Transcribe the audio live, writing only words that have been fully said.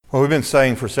Well, we've been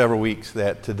saying for several weeks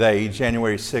that today,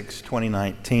 January 6,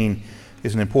 2019,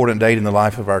 is an important date in the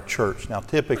life of our church. Now,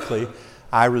 typically,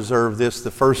 I reserve this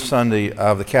the first Sunday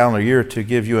of the calendar year to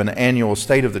give you an annual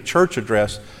State of the Church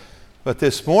address. But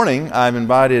this morning, I've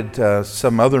invited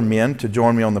some other men to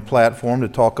join me on the platform to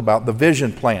talk about the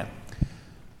vision plan.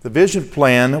 The vision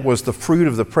plan was the fruit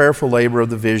of the prayerful labor of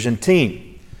the vision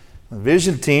team. The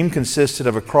vision team consisted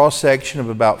of a cross-section of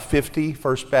about 50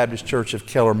 First Baptist Church of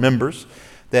Keller members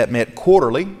that met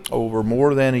quarterly over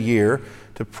more than a year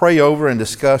to pray over and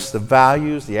discuss the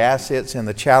values, the assets, and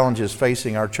the challenges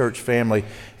facing our church family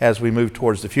as we move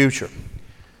towards the future.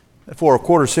 For a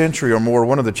quarter century or more,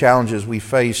 one of the challenges we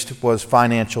faced was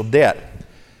financial debt.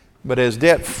 But as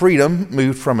debt freedom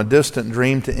moved from a distant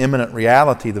dream to imminent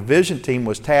reality, the vision team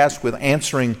was tasked with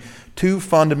answering two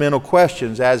fundamental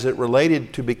questions as it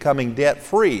related to becoming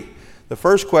debt-free. The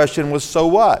first question was, so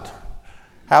what?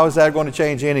 How is that going to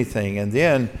change anything? And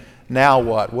then, now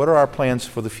what? What are our plans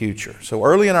for the future? So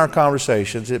early in our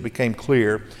conversations, it became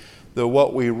clear that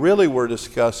what we really were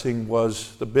discussing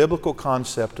was the biblical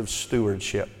concept of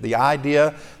stewardship. The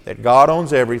idea that God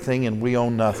owns everything and we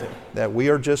own nothing. That we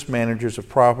are just managers of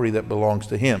property that belongs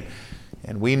to Him.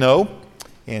 And we know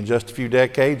in just a few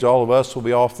decades, all of us will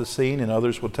be off the scene and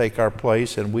others will take our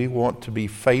place. And we want to be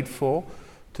faithful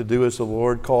to do as the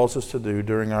Lord calls us to do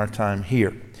during our time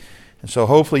here. And so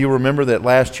hopefully you'll remember that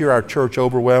last year our church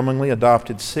overwhelmingly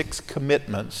adopted 6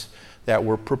 commitments that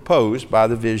were proposed by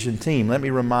the vision team. Let me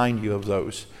remind you of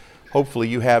those. Hopefully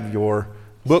you have your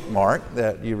bookmark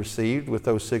that you received with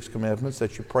those 6 commitments,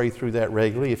 that you pray through that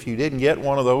regularly. If you didn't get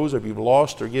one of those, or if you've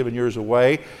lost or given yours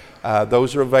away,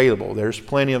 those are available. There's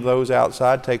plenty of those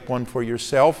outside. Take one for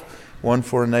yourself, one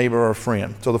for a neighbor or a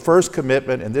friend. So the first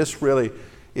commitment, and this really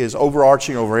is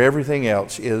overarching over everything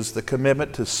else, is the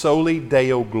commitment to soli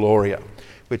Deo Gloria,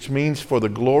 which means for the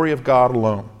glory of God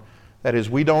alone. That is,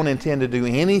 we don't intend to do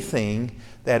anything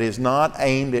that is not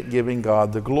aimed at giving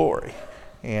God the glory.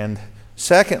 And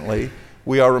secondly,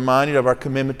 we are reminded of our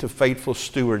commitment to faithful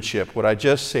stewardship. What I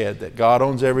just said, that God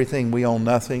owns everything, we own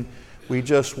nothing. We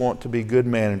just want to be good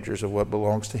managers of what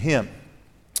belongs to Him.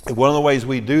 And one of the ways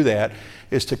we do that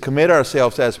is to commit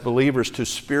ourselves as believers to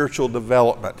spiritual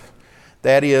development.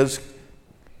 That is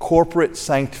corporate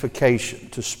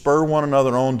sanctification, to spur one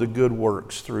another on to good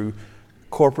works through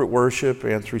corporate worship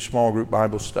and through small group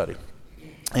Bible study.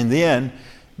 And then,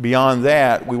 beyond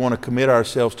that, we want to commit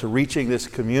ourselves to reaching this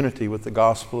community with the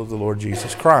gospel of the Lord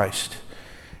Jesus Christ.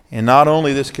 And not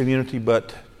only this community,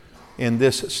 but in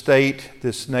this state,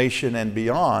 this nation, and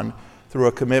beyond, through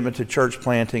a commitment to church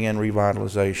planting and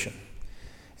revitalization.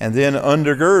 And then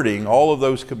undergirding all of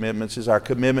those commitments is our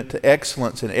commitment to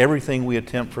excellence in everything we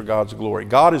attempt for God's glory.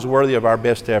 God is worthy of our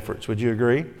best efforts. Would you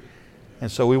agree?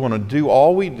 And so we want to do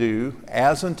all we do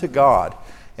as unto God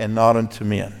and not unto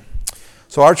men.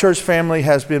 So our church family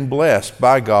has been blessed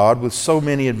by God with so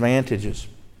many advantages.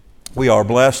 We are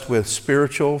blessed with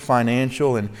spiritual,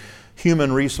 financial, and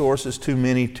human resources, too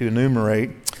many to enumerate.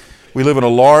 We live in a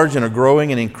large and a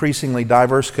growing and increasingly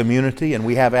diverse community, and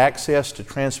we have access to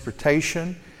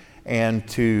transportation and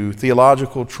to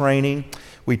theological training.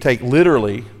 We take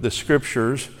literally the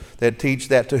scriptures that teach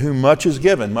that to whom much is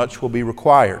given, much will be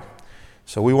required.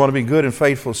 So we want to be good and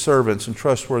faithful servants and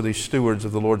trustworthy stewards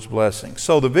of the Lord's blessings.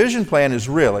 So the vision plan is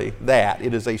really that.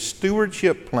 It is a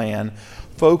stewardship plan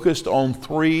focused on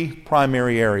 3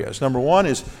 primary areas. Number 1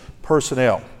 is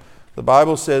personnel. The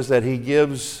Bible says that He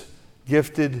gives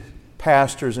gifted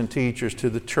pastors and teachers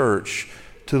to the church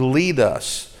to lead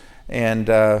us. And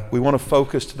we want to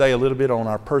focus today a little bit on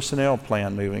our personnel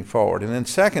plan moving forward. And then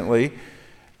secondly,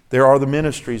 there are the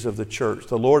ministries of the church.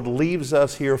 The Lord leaves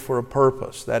us here for a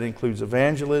purpose. That includes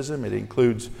evangelism, it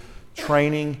includes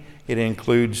training, it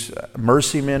includes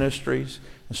mercy ministries.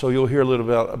 And so you'll hear a little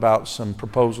bit about some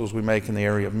proposals we make in the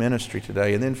area of ministry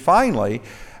today. And then finally,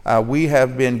 we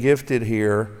have been gifted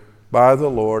here by the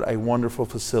Lord a wonderful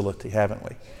facility, haven't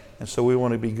we? And so we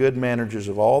want to be good managers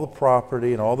of all the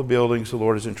property and all the buildings the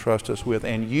Lord has entrusted us with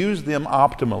and use them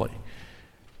optimally.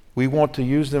 We want to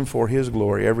use them for His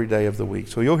glory every day of the week.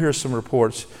 So you'll hear some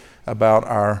reports about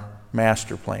our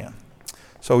master plan.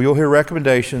 So you'll hear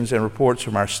recommendations and reports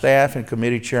from our staff and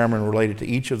committee chairman related to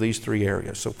each of these 3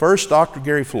 areas. So first, Dr.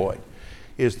 Gary Floyd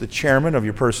is the chairman of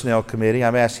your personnel committee.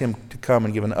 I've asked him to come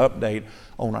and give an update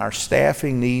on our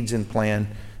staffing needs and plan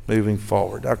moving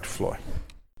forward. Dr. Floyd.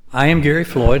 I am Gary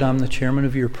Floyd. I'm the chairman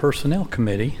of your personnel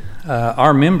committee.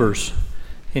 Our members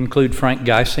include Frank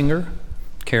Geisinger,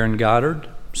 Karen Goddard,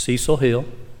 Cecil Hill,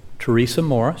 Teresa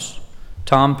Morris,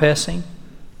 Tom Pessing,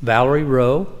 Valerie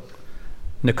Rowe,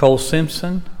 Nicole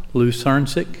Simpson, Lou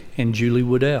Cernsick, and Julie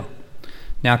Woodell.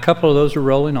 Now, a couple of those are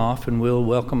rolling off, and we'll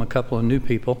welcome a couple of new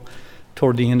people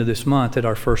toward the end of this month at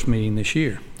our first meeting this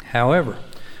year. However,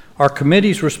 our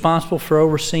committee is responsible for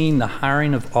overseeing the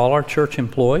hiring of all our church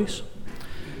employees,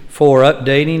 for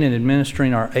updating and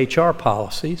administering our HR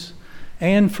policies,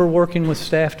 and for working with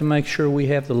staff to make sure we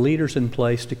have the leaders in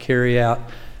place to carry out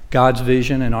God's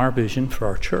vision and our vision for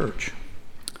our church.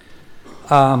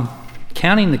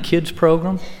 Counting the kids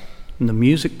program, and the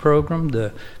music program,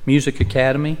 the music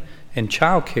academy, and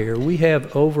child care, we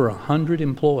have over 100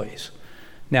 employees.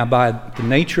 Now, by the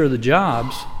nature of the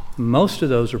jobs, most of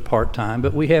those are part-time,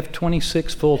 but we have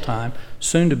 26 full-time,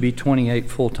 soon to be 28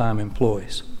 full-time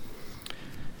employees.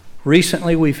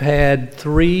 Recently, we've had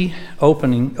 3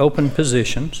 open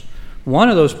positions. One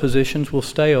of those positions will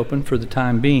stay open for the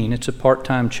time being. It's a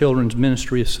part-time children's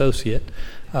ministry associate.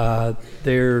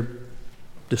 They're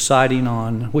deciding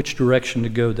on which direction to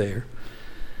go there.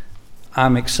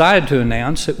 I'm excited to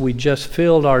announce that we just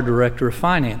filled our director of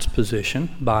finance position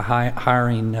by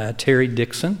hiring Terry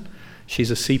Dixon.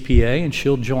 She's a CPA, and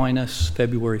she'll join us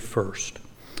February 1st.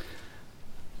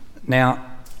 Now,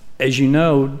 as you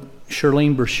know,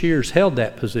 Charlene Brashears held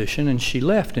that position, and she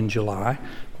left in July,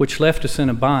 which left us in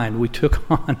a bind. We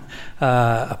took on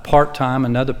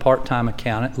another part-time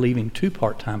accountant, leaving 2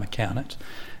 part-time accountants.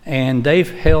 And they've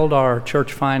held our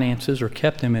church finances, or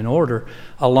kept them in order,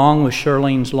 along with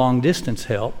Charlene's long-distance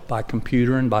help by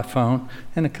computer and by phone,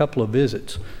 and a couple of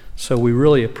visits. So we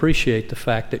really appreciate the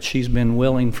fact that she's been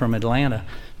willing from Atlanta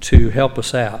to help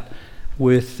us out.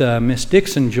 With Miss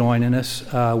Dixon joining us,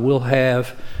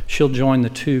 she'll join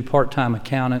the 2 part-time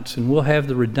accountants, and we'll have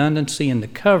the redundancy and the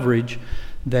coverage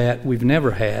that we've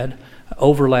never had,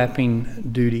 overlapping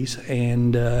duties,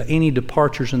 and any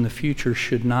departures in the future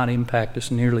should not impact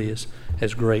us nearly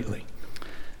as greatly.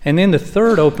 And then the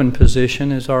 3rd open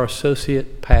position is our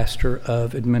Associate Pastor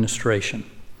of Administration.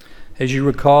 As you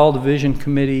recall, the Vision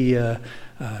Committee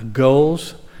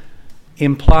goals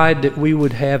implied that we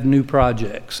would have new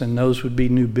projects, and those would be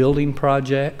new building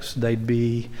projects. They'd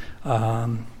be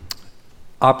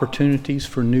opportunities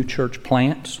for new church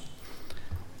plants.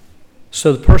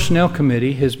 So the Personnel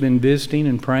Committee has been visiting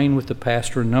and praying with the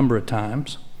pastor a number of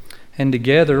times, and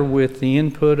together with the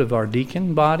input of our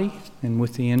deacon body and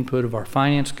with the input of our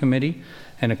Finance Committee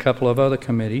and a couple of other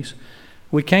committees,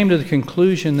 we came to the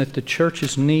conclusion that the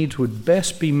church's needs would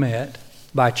best be met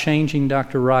by changing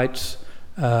Dr. Wright's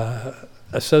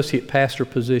associate pastor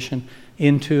position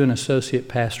into an associate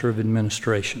pastor of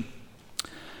administration.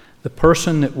 The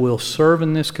person that will serve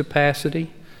in this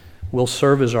capacity will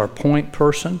serve as our point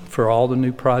person for all the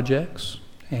new projects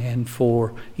and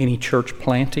for any church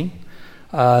planting.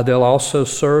 They'll also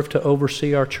serve to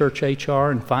oversee our church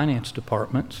HR and finance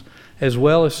departments, as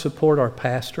well as support our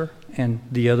pastor and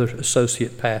the other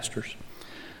associate pastors.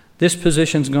 This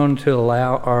position is going to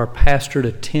allow our pastor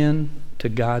to tend to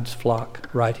God's flock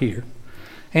right here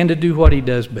and to do what he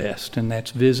does best, and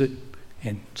that's visit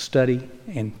and study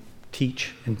and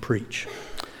teach and preach.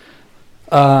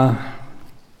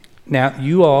 Now,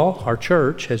 you all, our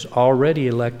church, has already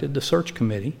elected the search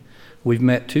committee. We've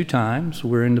met 2 times.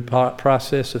 We're in the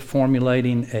process of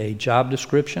formulating a job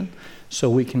description so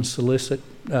we can solicit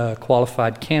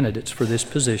qualified candidates for this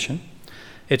position.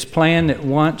 It's planned that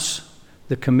once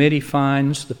the committee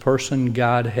finds the person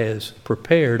God has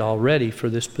prepared already for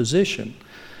this position,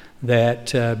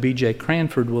 that B.J.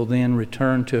 Cranford will then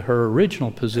return to her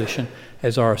original position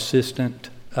as our assistant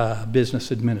business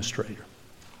administrator.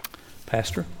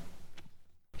 Pastor?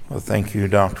 Well, thank you,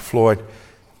 Dr. Floyd.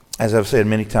 As I've said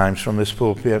many times from this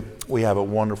pulpit, we have a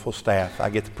wonderful staff. I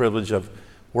get the privilege of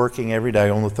working every day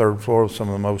on the 3rd floor with some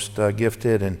of the most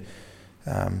gifted and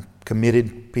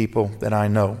committed people that I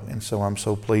know. And so I'm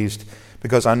so pleased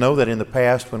because I know that in the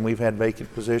past when we've had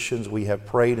vacant positions, we have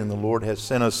prayed and the Lord has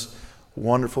sent us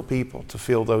wonderful people to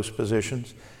fill those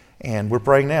positions. And we're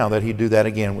praying now that He'd do that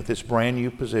again with this brand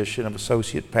new position of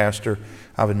Associate Pastor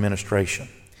of Administration.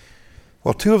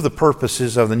 Well, 2 of the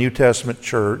purposes of the New Testament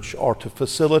church are to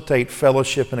facilitate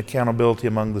fellowship and accountability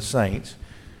among the saints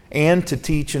and to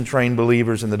teach and train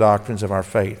believers in the doctrines of our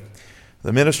faith.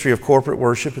 The ministry of corporate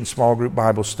worship and small group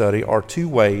Bible study are 2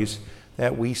 ways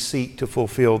that we seek to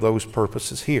fulfill those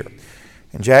purposes here.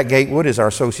 And Jack Gatewood is our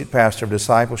Associate Pastor of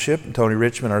Discipleship, and Tony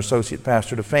Richmond, our Associate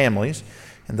Pastor to Families,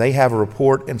 and they have a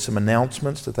report and some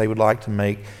announcements that they would like to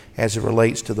make as it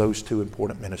relates to those 2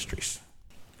 important ministries.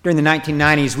 During the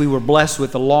 1990s, we were blessed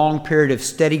with a long period of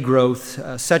steady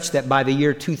growth, such that by the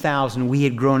year 2000, we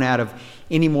had grown out of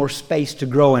any more space to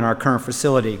grow in our current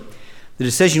facility. The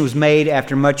decision was made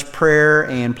after much prayer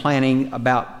and planning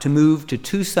to move to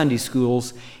 2 Sunday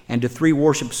schools and to 3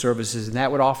 worship services, and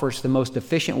that would offer us the most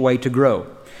efficient way to grow.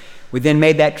 We then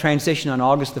made that transition on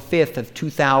August the 5th of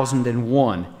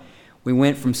 2001. We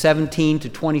went from 17 to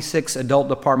 26 adult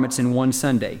departments in one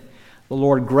Sunday. The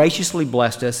Lord graciously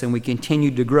blessed us, and we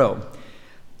continued to grow.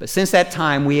 But since that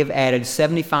time, we have added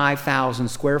 75,000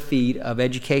 square feet of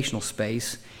educational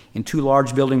space in 2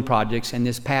 large building projects, and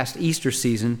this past Easter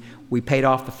season, we paid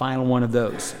off the final one of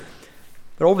those.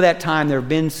 But over that time, there have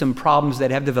been some problems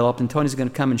that have developed, and Tony's going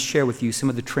to come and share with you some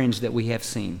of the trends that we have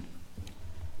seen.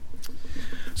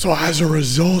 So as a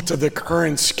result of the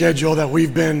current schedule that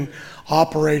we've been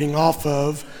operating off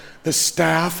of, the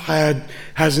staff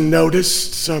has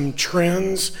noticed some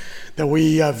trends that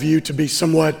we view to be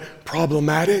somewhat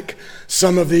problematic.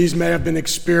 Some of these may have been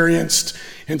experienced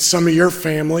in some of your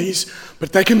families,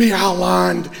 but they can be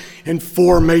outlined in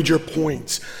 4 major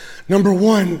points. Number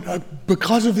 1,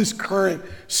 because of this current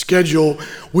schedule,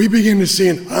 we begin to see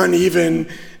an uneven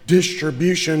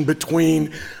distribution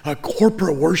between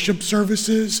corporate worship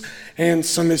services and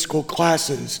Sunday school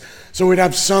classes. So we'd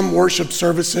have some worship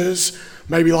services,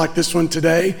 maybe like this one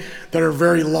today, that are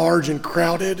very large and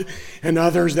crowded, and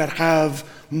others that have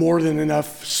more than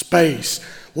enough space.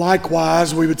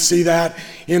 Likewise, we would see that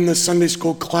in the Sunday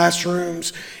school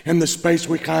classrooms and the space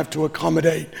we have to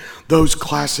accommodate those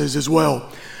classes as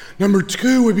well. Number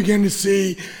 2, we begin to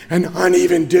see an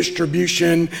uneven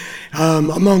distribution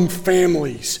among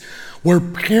families, where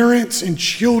parents and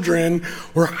children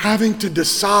were having to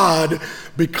decide,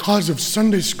 because of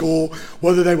Sunday school,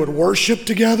 whether they would worship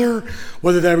together,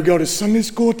 whether they would go to Sunday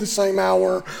school at the same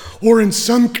hour, or in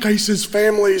some cases,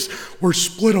 families were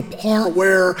split apart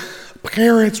where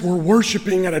parents were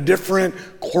worshiping at a different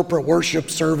corporate worship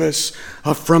service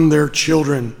from their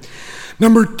children.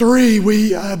 Number 3,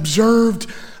 we observed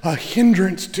a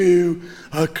hindrance to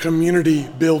community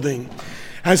building.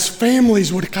 As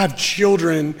families would have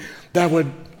children that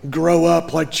would grow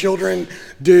up like children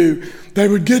do, they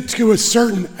would get to a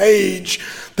certain age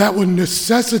that would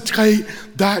necessitate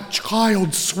that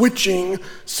child switching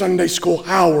Sunday school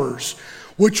hours,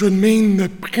 which would mean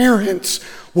that parents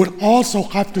would also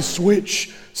have to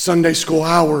switch Sunday school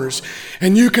hours.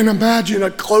 And you can imagine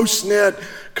a close-knit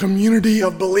community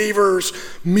of believers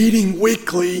meeting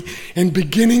weekly and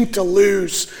beginning to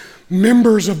lose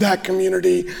members of that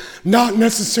community, not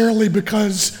necessarily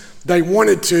because they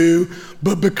wanted to,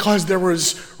 but because there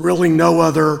was really no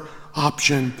other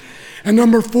option. And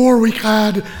number 4, we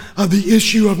had the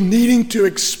issue of needing to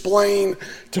explain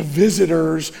to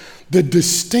visitors the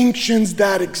distinctions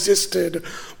that existed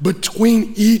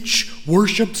between each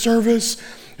worship service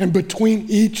and between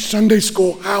each Sunday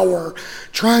school hour,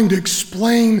 trying to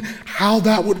explain how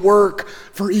that would work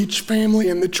for each family,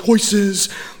 and the choices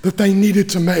that they needed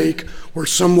to make were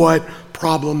somewhat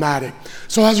problematic.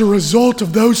 So as a result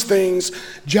of those things,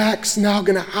 Jack's now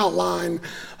going to outline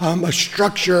a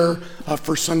structure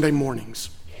for Sunday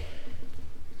mornings.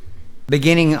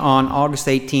 Beginning on August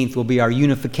 18th will be our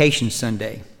Unification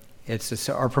Sunday. It's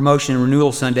our Promotion and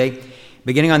Renewal Sunday.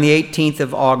 Beginning on the 18th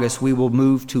of August, we will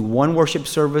move to one worship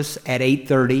service at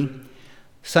 8:30,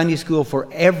 Sunday school for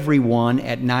everyone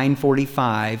at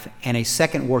 9:45, and a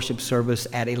second worship service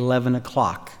at 11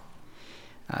 o'clock.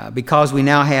 Because we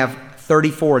now have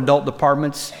 34 adult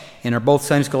departments in our both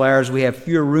Sunday school areas, we have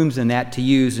fewer rooms than that to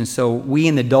use, and so we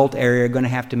in the adult area are going to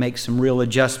have to make some real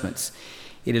adjustments.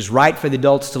 It is right for the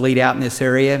adults to lead out in this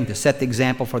area and to set the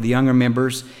example for the younger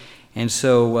members, and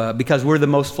so because we're the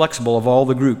most flexible of all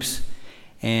the groups.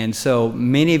 And so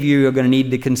many of you are going to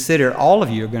need to consider, all of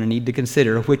you are going to need to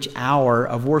consider which hour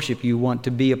of worship you want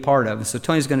to be a part of. And so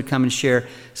Tony's going to come and share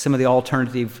some of the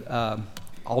alternatives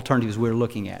we're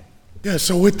looking at. Yeah,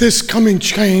 so with this coming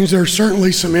change, there are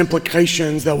certainly some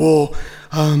implications that we'll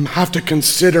have to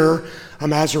consider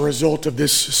as a result of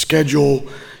this schedule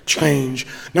change.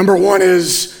 Number 1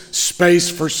 is space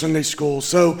for Sunday school.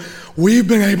 So we've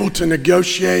been able to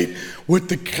negotiate with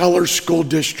the Keller School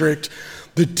District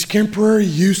the temporary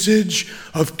usage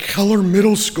of Keller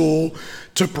Middle School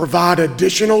to provide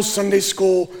additional Sunday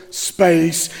school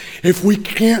space if we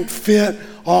can't fit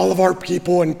all of our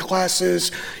people and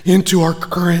classes into our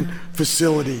current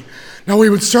facility. Now, we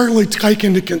would certainly take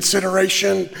into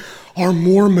consideration our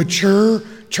more mature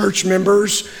church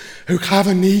members who have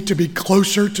a need to be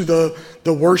closer to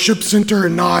the worship center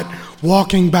and not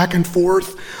walking back and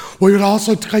forth. We would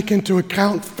also take into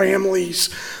account families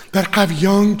that have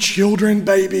young children,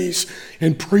 babies,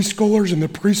 and preschoolers in the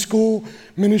preschool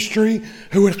ministry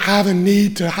who would have a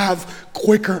need to have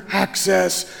quicker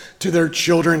access to their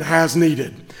children as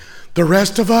needed. The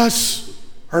rest of us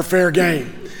are fair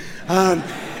game.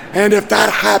 And if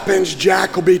that happens,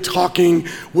 Jack will be talking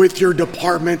with your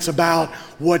departments about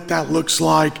what that looks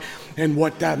like and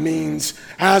what that means,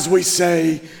 as we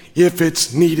say if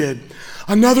it's needed.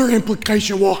 Another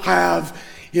implication we'll have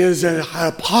is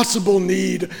a possible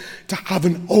need to have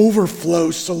an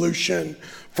overflow solution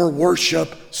for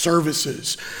worship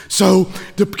services. So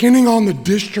depending on the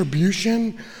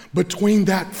distribution between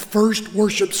that first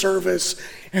worship service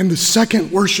and the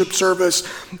second worship service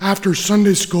after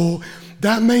Sunday school,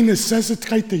 that may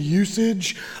necessitate the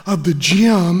usage of the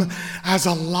gym as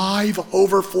a live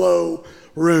overflow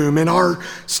room. And our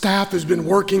staff has been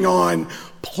working on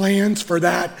plans for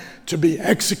that to be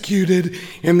executed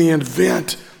in the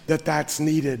event that that's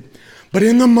needed. But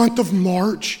in the month of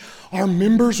March, our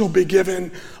members will be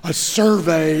given a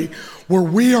survey where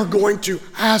we are going to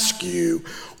ask you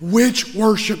which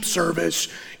worship service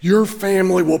your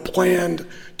family will plan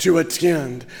to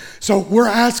attend. So we're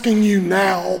asking you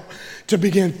now to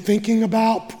begin thinking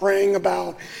about, praying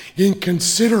about, and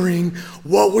considering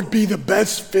what would be the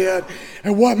best fit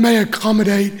and what may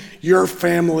accommodate your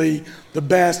family the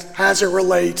best as it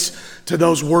relates to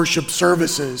those worship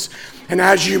services. And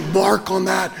as you mark on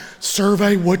that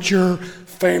survey what your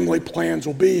family plans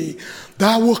will be,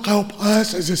 that will help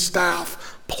us as a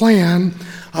staff plan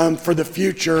for the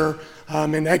future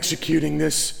in executing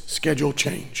this schedule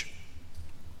change.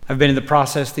 I've been in the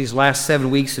process these last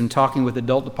 7 weeks and talking with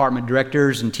adult department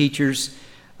directors and teachers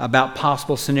about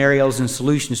possible scenarios and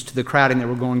solutions to the crowding that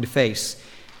we're going to face.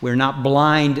 We're not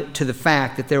blind to the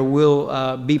fact that there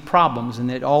will be problems and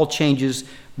that all changes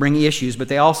bring issues, but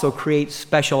they also create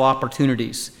special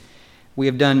opportunities. We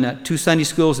have done 2 Sunday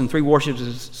schools and 3 worship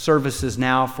services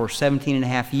now for 17 and a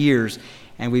half years,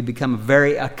 and we've become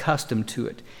very accustomed to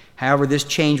it. However, this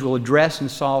change will address and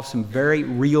solve some very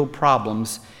real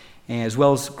problems, as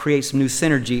well as create some new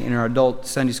synergy in our adult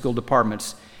Sunday school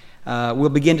departments. We'll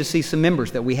begin to see some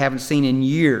members that we haven't seen in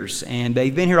years, and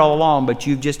they've been here all along, but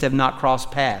you just have not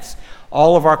crossed paths.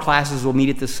 All of our classes will meet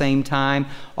at the same time.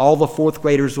 All the 4th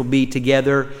graders will be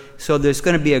together. So there's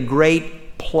going to be a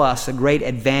great plus, a great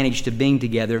advantage to being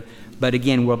together. But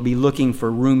again, we'll be looking for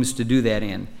rooms to do that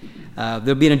in.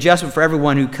 There'll be an adjustment for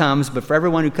everyone who comes, but for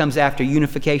everyone who comes after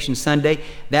Unification Sunday,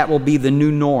 that will be the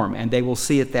new norm, and they will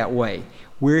see it that way.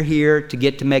 We're here to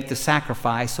get to make the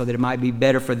sacrifice so that it might be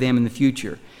better for them in the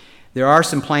future. There are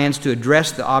some plans to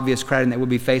address the obvious crowding that we'll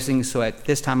be facing, so at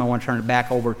this time I want to turn it back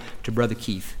over to Brother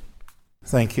Keith.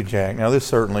 Thank you, Jack. Now, this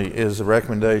certainly is a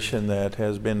recommendation that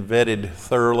has been vetted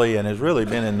thoroughly and has really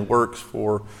been in the works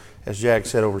for, as Jack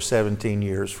said, over 17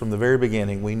 years. From the very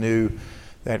beginning, we knew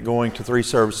that going to 3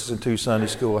 services and 2 Sunday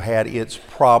school had its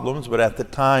problems, but at the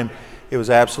time, it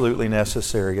was absolutely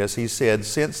necessary. As he said,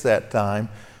 since that time,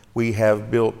 we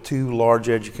have built 2 large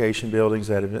education buildings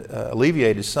that have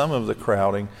alleviated some of the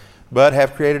crowding, but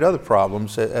have created other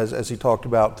problems, as he talked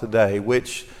about today,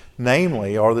 which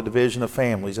namely are the division of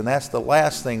families. And that's the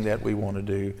last thing that we want to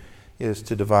do, is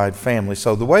to divide families.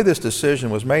 So the way this decision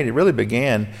was made, it really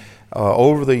began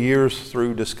over the years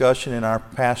through discussion in our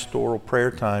pastoral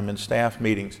prayer time and staff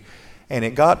meetings. And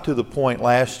it got to the point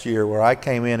last year where I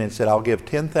came in and said, I'll give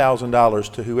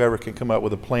 $10,000 to whoever can come up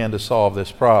with a plan to solve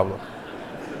this problem.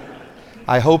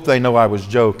 I hope they know I was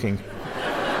joking,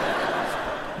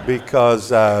 because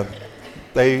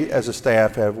they, as a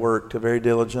staff, have worked very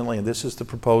diligently, and this is the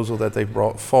proposal that they've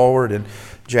brought forward, and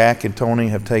Jack and Tony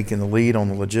have taken the lead on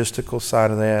the logistical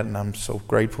side of that, and I'm so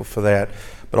grateful for that.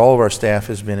 But all of our staff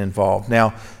has been involved. Now,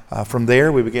 from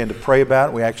there, we began to pray about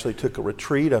it. We actually took a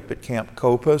retreat up at Camp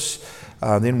Copus.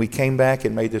 Then we came back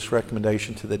and made this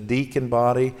recommendation to the deacon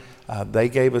body. They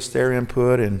gave us their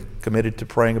input and committed to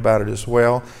praying about it as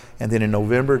well. And then in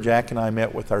November, Jack and I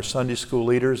met with our Sunday school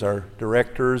leaders, our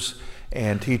directors,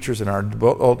 and teachers in our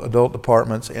adult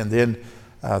departments, and then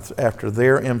after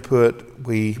their input,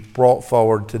 we brought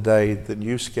forward today the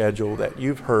new schedule that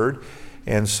you've heard.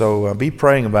 And so be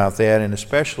praying about that, and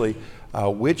especially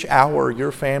which hour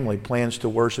your family plans to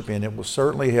worship in. It will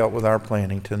certainly help with our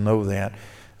planning to know that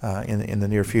in the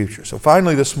near future. So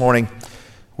finally this morning,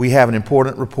 we have an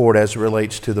important report as it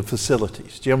relates to the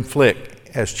facilities. Jim Flick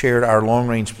has chaired our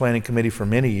long-range planning committee for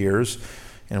many years,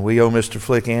 and we owe Mr.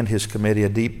 Flick and his committee a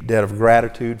deep debt of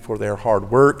gratitude for their hard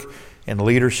work and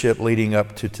leadership leading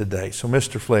up to today. So,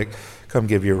 Mr. Flick, come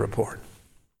give your report.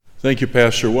 Thank you,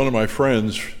 Pastor. One of my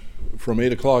friends from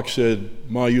 8 o'clock said,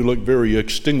 "Ma, you look very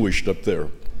extinguished up there."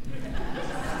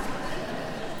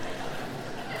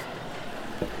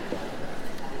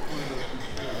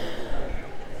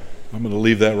 I'm going to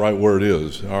leave that right where it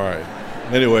is. All right.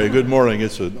 Anyway, good morning.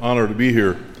 It's an honor to be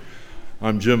here.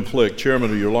 I'm Jim Flick,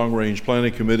 chairman of your long-range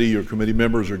planning committee. Your committee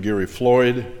members are Gary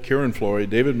Floyd, Karen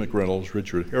Floyd, David McReynolds,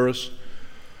 Richard Harris,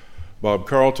 Bob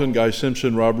Carlton, Guy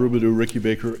Simpson, Rob Rubidoux, Ricky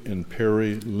Baker, and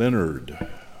Perry Leonard.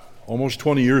 Almost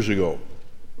 20 years ago,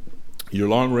 Your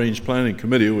long-range planning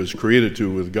committee was created to,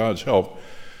 with God's help,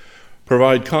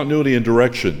 provide continuity and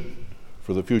direction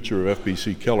for the future of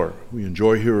FBC Keller. We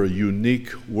enjoy here a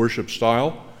unique worship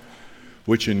style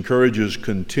which encourages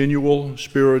continual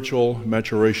spiritual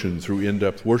maturation through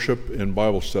in-depth worship and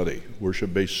Bible study,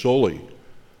 worship based solely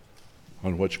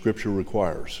on what Scripture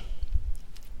requires.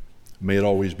 May it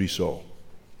always be so.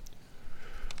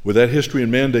 With that history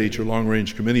and mandate, your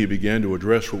long-range committee began to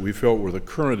address what we felt were the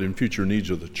current and future needs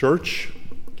of the church.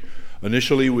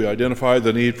 Initially, we identified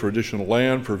the need for additional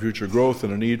land for future growth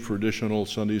and a need for additional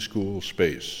Sunday school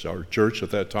space. Our church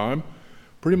at that time,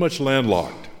 pretty much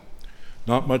landlocked,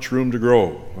 not much room to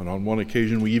grow, and on one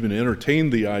occasion we even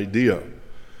entertained the idea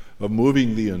of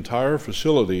moving the entire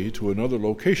facility to another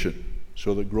location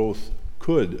so that growth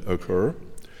could occur.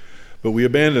 But we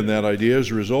abandoned that idea as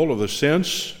a result of the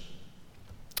sense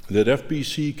that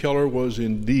FBC Keller was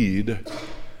indeed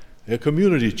a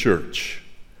community church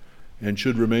and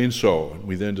should remain so. And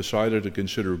we then decided to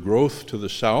consider growth to the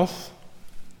south,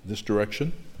 this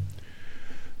direction,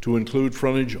 to include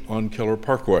frontage on Keller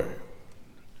Parkway.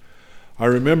 I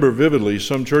remember vividly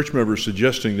some church members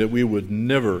suggesting that we would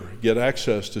never get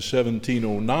access to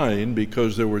 1709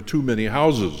 because there were too many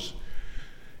houses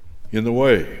in the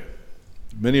way.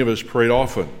 Many of us prayed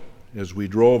often as we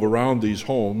drove around these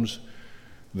homes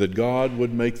that God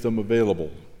would make them available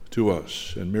to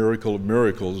us. And miracle of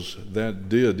miracles, that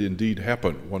did indeed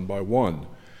happen one by one.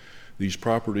 These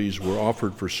properties were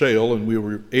offered for sale, and we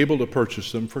were able to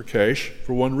purchase them for cash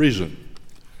for one reason: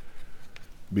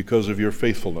 because of your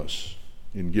faithfulness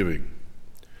in giving.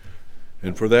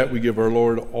 And for that we give our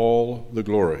Lord all the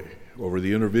glory. Over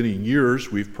the intervening years,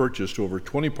 we've purchased over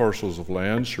 20 parcels of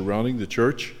land surrounding the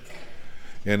church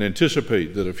and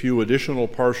anticipate that a few additional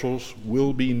parcels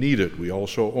will be needed. We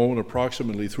also own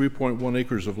approximately 3.1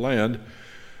 acres of land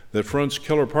that fronts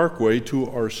Keller Parkway to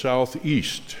our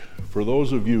southeast. For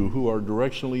those of you who are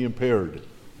directionally impaired,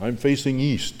 I'm facing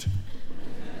east.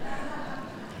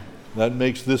 That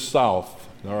makes this south,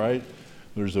 all right?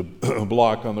 There's a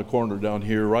block on the corner down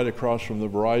here right across from the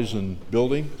Verizon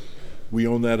building. We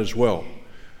own that as well.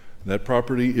 That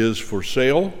property is for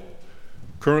sale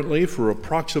currently for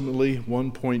approximately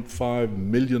 $1.5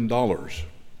 million.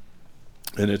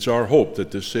 And it's our hope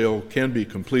that this sale can be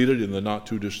completed in the not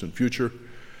too distant future,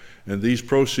 and these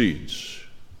proceeds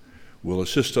will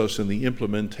assist us in the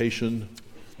implementation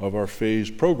of our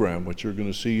phased program, which you're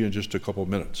going to see in just a couple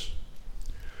minutes.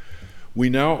 We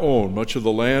now own much of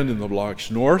the land in the blocks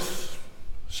north,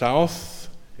 south,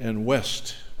 and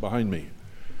west behind me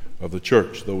of the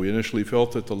church, though we initially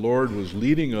felt that the Lord was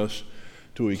leading us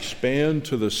to expand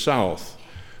to the south.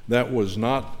 That was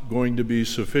not going to be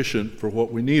sufficient for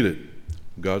what we needed.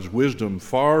 God's wisdom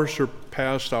far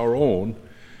surpassed our own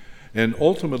and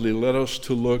ultimately led us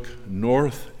to look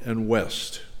north and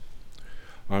west.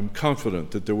 I'm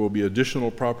confident that there will be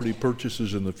additional property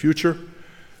purchases in the future,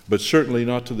 but certainly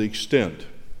not to the extent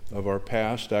of our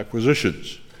past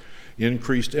acquisitions.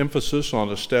 Increased emphasis on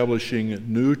establishing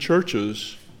new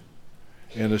churches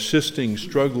and assisting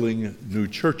struggling new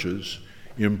churches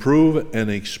improve and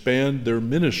expand their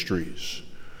ministries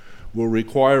will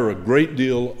require a great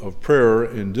deal of prayer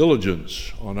and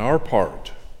diligence on our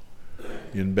part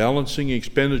in balancing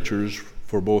expenditures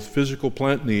for both physical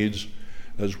plant needs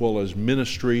as well as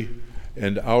ministry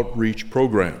and outreach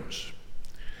programs.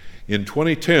 In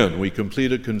 2010, we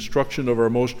completed construction of our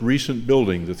most recent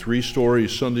building, the 3-story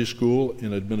Sunday School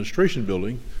and Administration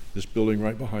building, this building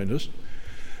right behind us,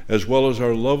 as well as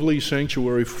our lovely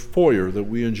sanctuary foyer that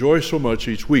we enjoy so much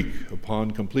each week.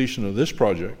 Upon completion of this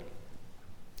project,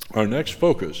 our next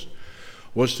focus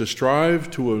was to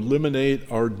strive to eliminate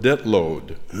our debt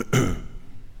load,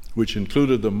 which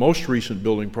included the most recent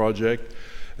building project,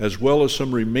 as well as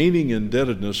some remaining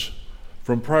indebtedness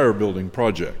from prior building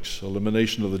projects.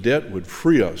 Elimination of the debt would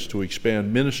free us to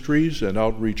expand ministries and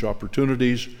outreach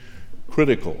opportunities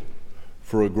critical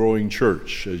for a growing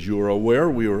church. As you are aware,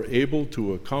 we were able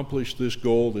to accomplish this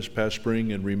goal this past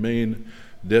spring and remain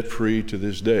debt-free to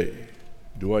this day.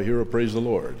 Do I hear a praise the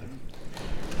Lord?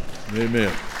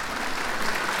 Amen.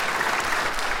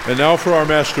 And now for our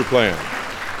master plan.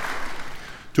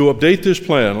 To update this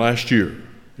plan last year,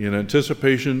 in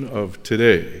anticipation of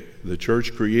today, the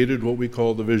church created what we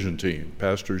call the vision team.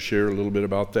 Pastors share a little bit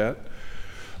about that.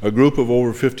 A group of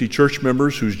over 50 church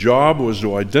members whose job was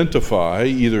to identify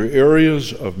either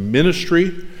areas of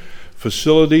ministry,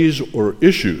 facilities, or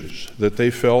issues that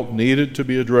they felt needed to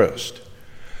be addressed.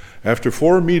 After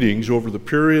 4 meetings over the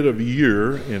period of a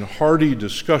year in hearty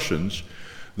discussions,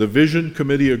 the Vision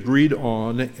Committee agreed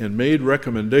on and made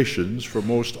recommendations for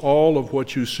most all of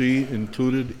what you see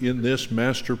included in this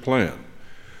master plan.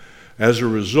 As a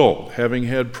result, having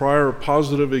had prior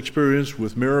positive experience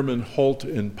with Merriman, Holt,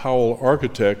 and Powell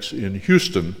Architects in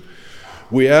Houston,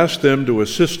 we asked them to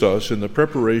assist us in the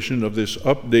preparation of this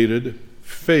updated,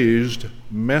 phased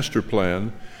master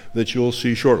plan that you'll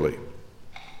see shortly.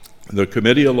 The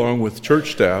committee, along with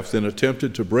church staff, then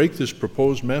attempted to break this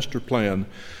proposed master plan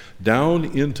down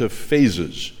into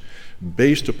phases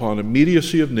based upon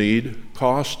immediacy of need,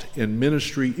 cost, and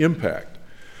ministry impact.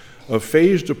 A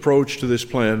phased approach to this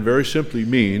plan very simply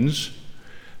means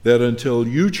that until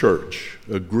you, church,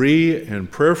 agree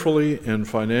and prayerfully and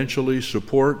financially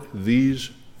support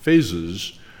these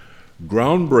phases,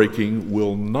 groundbreaking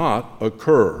will not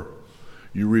occur.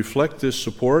 You reflect this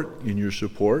support in your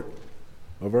support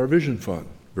of our Vision Fund,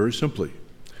 very simply.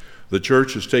 The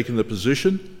church has taken the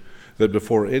position that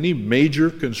before any major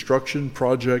construction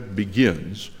project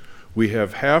begins, we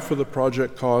have half of the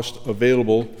project cost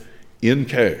available in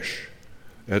cash.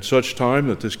 At such time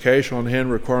that this cash on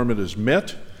hand requirement is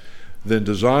met, then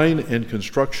design and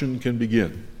construction can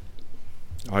begin.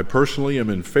 I personally am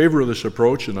in favor of this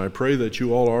approach, and I pray that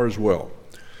you all are as well.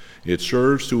 It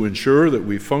serves to ensure that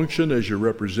we function as your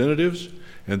representatives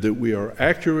and that we are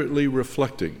accurately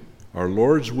reflecting our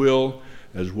Lord's will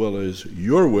as well as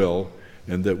your will,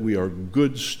 and that we are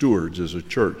good stewards as a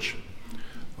church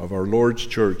of our Lord's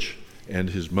church and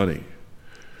his money.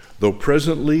 Though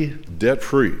presently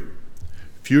debt-free,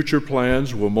 future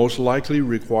plans will most likely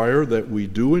require that we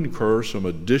do incur some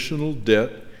additional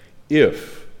debt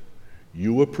if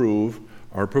you approve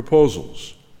our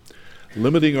proposals.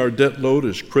 Limiting our debt load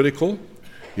is critical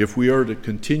if we are to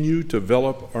continue to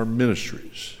develop our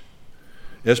ministries.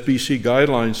 SBC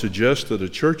guidelines suggest that a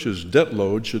church's debt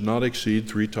load should not exceed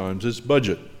 3 times its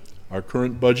budget. Our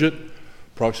current budget,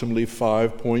 approximately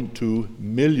 $5.2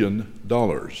 million.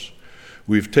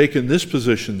 We've taken this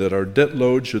position that our debt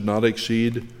load should not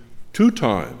exceed 2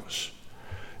 times.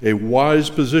 A wise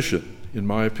position, in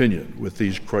my opinion. With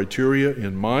these criteria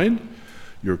in mind,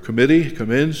 your committee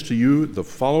commends to you the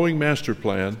following master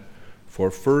plan for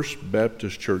First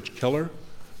Baptist Church Keller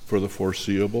for the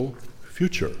foreseeable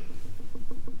future.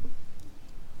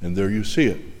 And there you see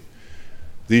it.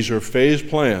 These are phased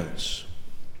plans.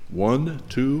 1,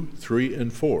 2, 3,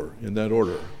 and 4 in that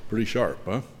order. Pretty sharp,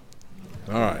 huh?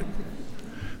 All right.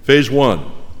 Phase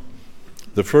 1.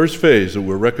 The first phase that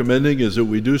we're recommending is that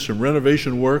we do some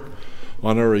renovation work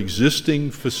on our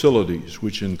existing facilities,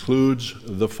 which includes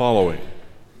the following.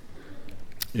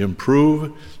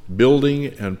 Improve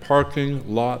building and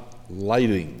parking lot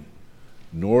lighting,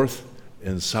 north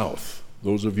and south.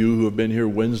 Those of you who have been here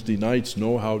Wednesday nights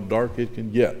know how dark it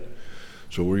can get.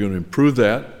 So we're going to improve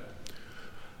that.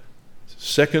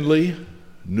 Secondly,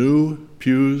 new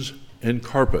pews and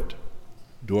carpet.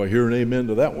 Do I hear an amen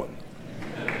to that one?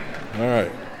 All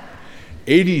right.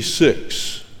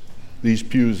 86. These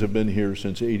pews have been here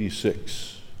since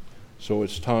 86. So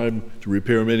it's time to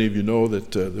repair. Many of you know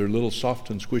that they're a little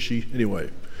soft and squishy. Anyway,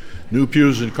 new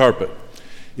pews and carpet.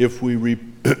 If we replace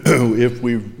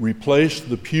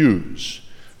the pews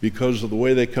because of the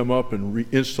way they come up and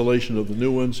installation of the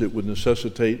new ones, it would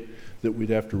necessitate that we'd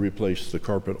have to replace the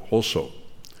carpet also.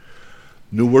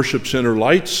 New worship center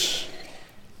lights,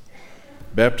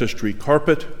 baptistry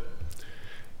carpet,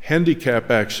 handicap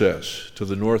access to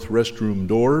the north restroom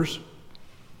doors,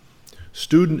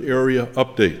 student area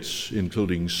updates,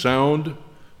 including sound,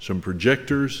 some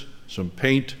projectors, some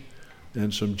paint,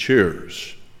 and some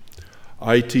chairs.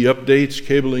 IT updates,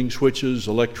 cabling switches,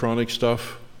 electronic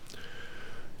stuff.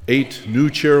 8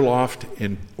 new chair loft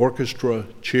and orchestra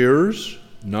chairs.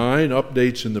 9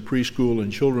 updates in the preschool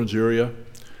and children's area.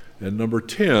 And number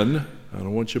 10, I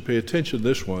don't want you to pay attention to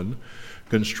this one,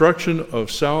 construction of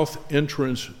South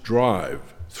Entrance Drive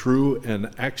through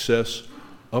an access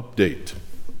update.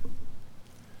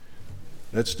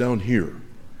 That's down here.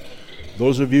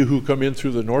 Those of you who come in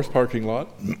through the north parking lot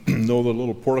know the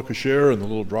little porte cochere and the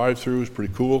little drive-through is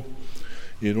pretty cool.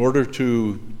 In order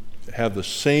to have the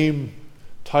same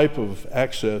type of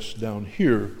access down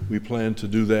here, we plan to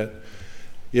do that.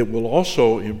 It will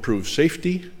also improve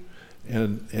safety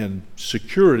and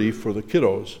security for the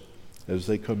kiddos as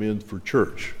they come in for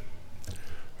church.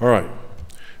 All right.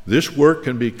 This work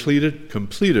can be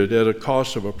completed at a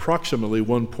cost of approximately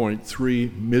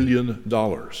 $1.3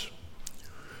 million.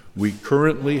 We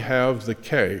currently have the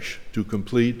cash to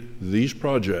complete these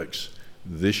projects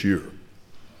this year.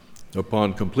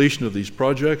 Upon completion of these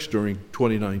projects during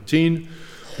 2019,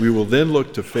 we will then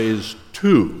look to phase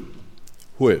 2,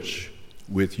 which,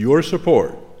 with your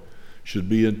support, should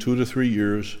be in 2 to 3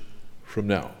 years from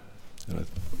now. And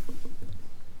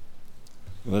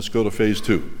let's go to phase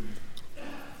 2.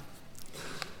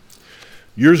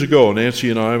 Years ago, Nancy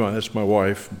and I, that's my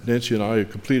wife, Nancy and I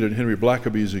completed Henry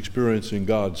Blackaby's Experiencing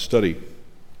God study.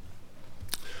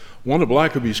 One of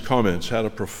Blackaby's comments had a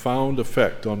profound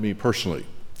effect on me personally.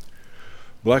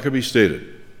 Blackaby stated,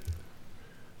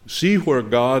 "See where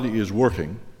God is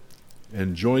working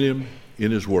and join him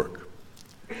in his work."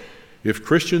 If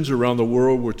Christians around the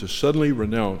world were to suddenly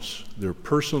renounce their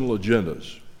personal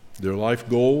agendas, their life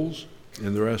goals,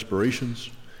 and their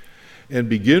aspirations, and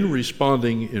begin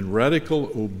responding in radical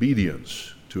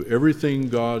obedience to everything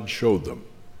God showed them,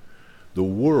 the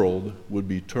world would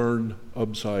be turned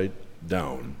upside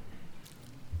down.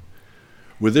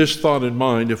 With this thought in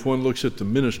mind, if one looks at the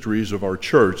ministries of our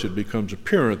church, it becomes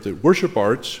apparent that worship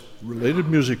arts, related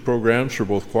music programs for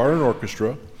both choir and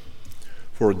orchestra,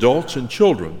 for adults and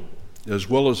children, as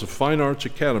well as the Fine Arts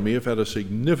Academy, have had a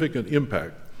significant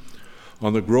impact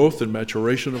on the growth and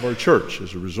maturation of our church.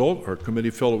 As a result, our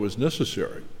committee felt it was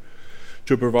necessary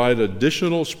to provide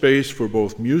additional space for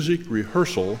both music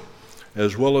rehearsal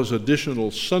as well as additional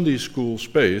Sunday school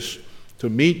space to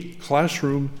meet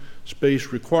classroom space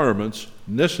requirements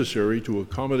necessary to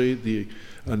accommodate the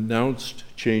announced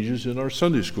changes in our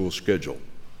Sunday school schedule.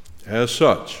 As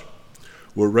such,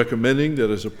 we're recommending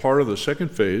that as a part of the second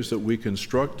phase that we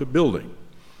construct a building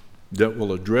that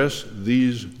will address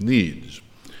these needs.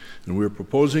 And we're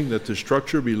proposing that the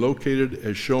structure be located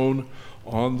as shown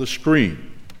on the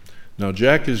screen. Now,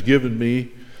 Jack has given me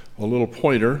a little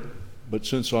pointer, but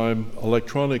since I'm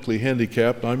electronically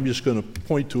handicapped, I'm just going to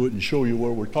point to it and show you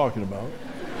what we're talking about.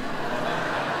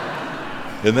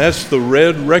 And that's the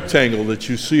red rectangle that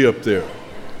you see up there.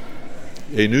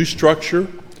 A new structure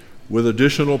with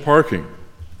additional parking.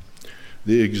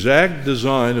 The exact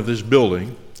design of this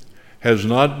building has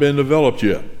not been developed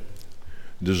yet.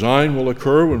 Design will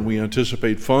occur when we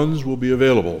anticipate funds will be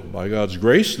available. By God's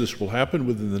grace, this will happen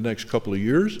within the next couple of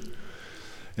years.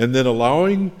 And then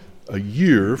allowing a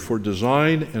year for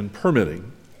design and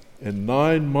permitting and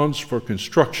 9 months for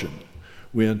construction.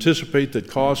 We anticipate that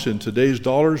costs in today's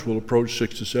dollars will approach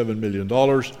 $6 to $7 million,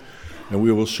 and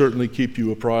we will certainly keep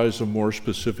you apprised of more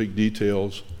specific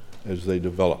details as they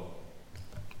develop.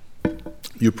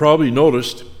 You probably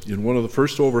noticed in one of the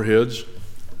first overheads,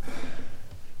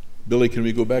 Billy, can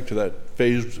we go back to that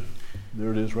phase?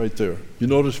 There it is right there. You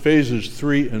notice phases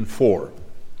 3 and 4.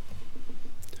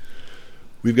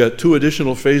 We've got 2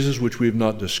 additional phases which we have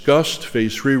not discussed.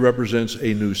 Phase 3 represents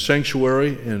a new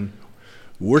sanctuary and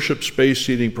worship space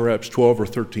seating perhaps 12 or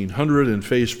 1,300. And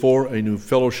Phase 4, a new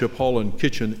fellowship hall and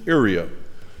kitchen area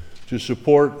to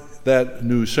support that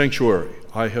new sanctuary.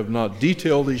 I have not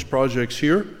detailed these projects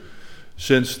here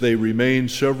since they remain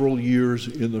several years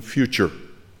in the future.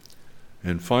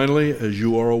 And finally, as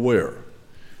you are aware,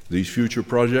 these future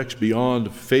projects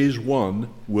beyond Phase 1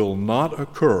 will not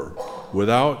occur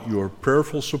without your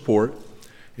prayerful support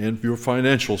and your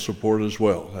financial support as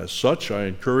well. As such, I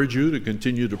encourage you to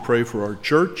continue to pray for our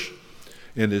church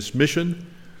and its mission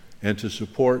and to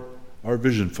support our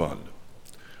Vision Fund.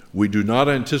 We do not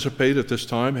anticipate at this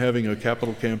time having a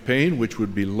capital campaign which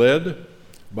would be led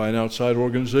by an outside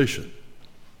organization.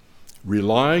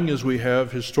 Relying as we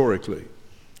have historically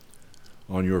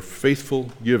on your faithful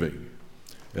giving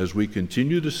as we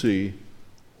continue to see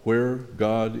where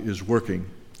God is working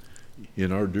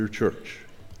in our dear church.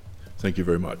 Thank you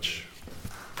very much.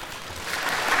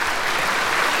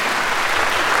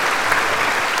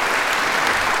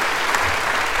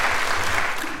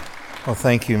 Well,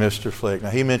 thank you, Mr. Flick.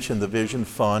 Now, he mentioned the Vision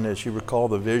Fund. As you recall,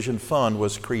 the Vision Fund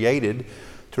was created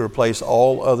to replace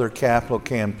all other capital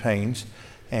campaigns.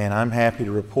 And I'm happy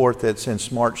to report that since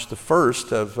March the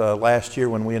 1st of last year,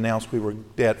 when we announced we were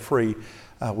debt-free,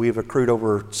 we have accrued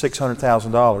over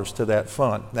 $600,000 to that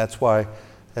fund. That's why,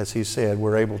 as he said,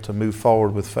 we're able to move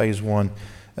forward with Phase 1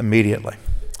 immediately.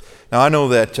 Now, I know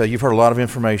that you've heard a lot of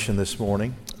information this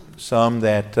morning, some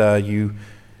that you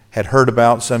had heard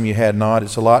about, some you had not.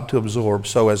 It's a lot to absorb.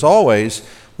 So, as always,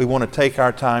 we want to take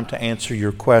our time to answer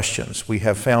your questions. We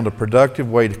have found a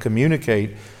productive way to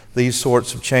communicate these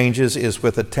sorts of changes is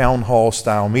with a town hall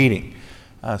style meeting.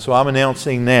 So I'm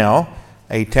announcing now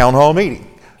a town hall meeting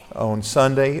on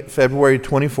Sunday, February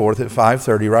 24th at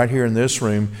 5:30 right here in this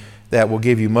room that will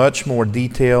give you much more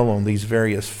detail on these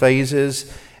various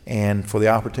phases and for the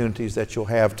opportunities that you'll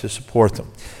have to support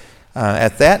them.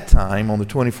 At that time, on the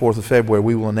 24th of February,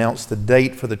 we will announce the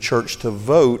date for the church to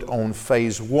vote on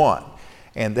Phase 1.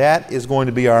 And that is going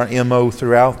to be our MO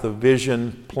throughout the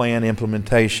vision plan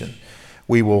implementation.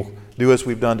 We will do as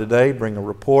we've done today, bring a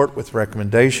report with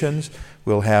recommendations.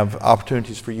 We'll have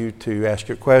opportunities for you to ask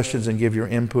your questions and give your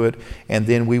input, and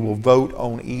then we will vote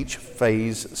on each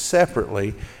phase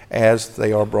separately as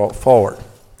they are brought forward.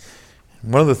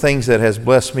 One of the things that has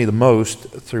blessed me the most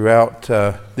throughout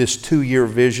this 2-year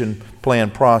vision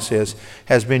plan process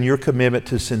has been your commitment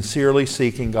to sincerely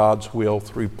seeking God's will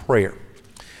through prayer.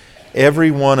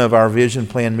 Every one of our vision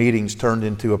plan meetings turned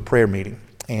into a prayer meeting,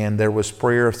 and there was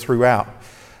prayer throughout.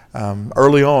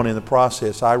 Early on in the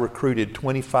process, I recruited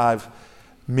 25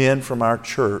 men from our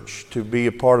church to be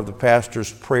a part of the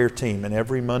pastor's prayer team, and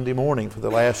every Monday morning for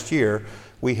the last year,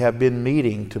 we have been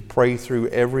meeting to pray through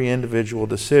every individual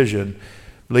decision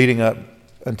leading up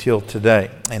until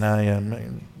today. And I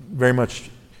am very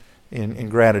much in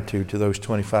gratitude to those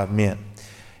 25 men.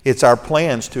 It's our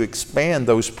plans to expand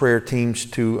those prayer teams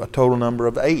to a total number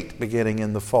of 8 beginning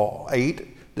in the fall.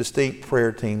 8 distinct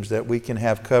prayer teams that we can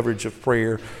have coverage of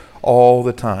prayer all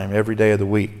the time, every day of the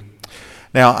week.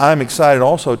 Now, I'm excited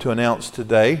also to announce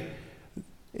today,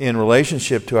 in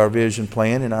relationship to our vision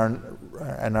plan and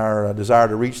our desire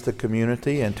to reach the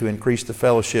community and to increase the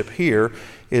fellowship here,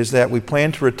 is that we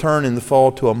plan to return in the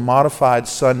fall to a modified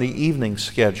Sunday evening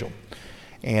schedule.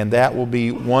 And that will be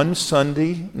one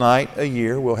Sunday night a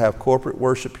year. We'll have corporate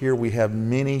worship here. We have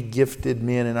many gifted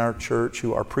men in our church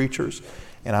who are preachers,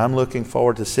 and I'm looking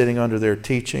forward to sitting under their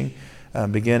teaching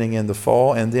beginning in the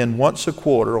fall. And then once a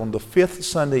quarter, on the 5th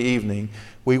Sunday evening,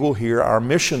 we will hear our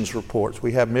missions reports.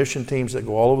 We have mission teams that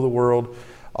go all over the world.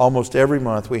 Almost every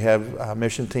month we have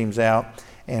mission teams out,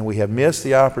 and we have missed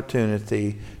the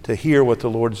opportunity to hear what the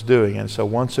Lord's doing. And so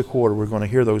once a quarter we're going to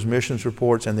hear those missions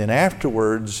reports, and then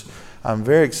afterwards I'm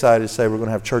very excited to say we're going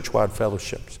to have church-wide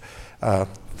fellowships,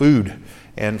 food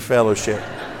and fellowship,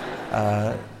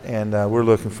 and we're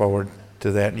looking forward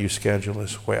to that new schedule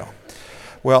as well.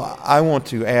 Well, I want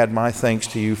to add my thanks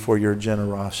to you for your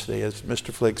generosity. As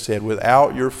Mr. Flick said,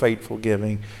 without your faithful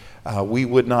giving, we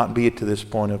would not be to this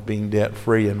point of being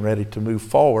debt-free and ready to move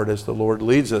forward as the Lord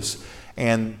leads us.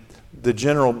 And the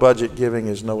general budget giving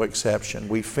is no exception.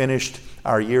 We finished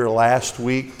our year last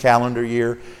week, calendar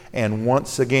year, and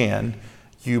once again,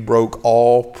 you broke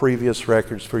all previous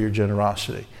records for your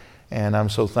generosity. And I'm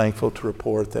so thankful to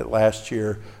report that last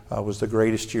year was the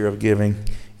greatest year of giving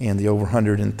in the over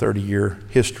 130-year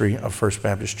history of First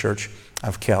Baptist Church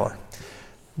of Keller.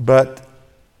 But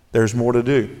there's more to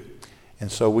do.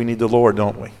 And so we need the Lord,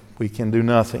 don't we? We can do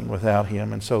nothing without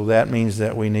Him. And so that means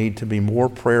that we need to be more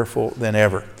prayerful than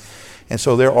ever. And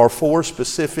so there are 4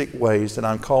 specific ways that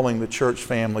I'm calling the church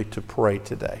family to pray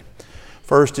today.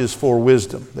 First is for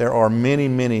wisdom. There are many,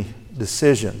 many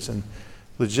decisions and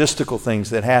logistical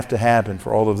things that have to happen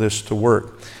for all of this to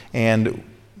work. And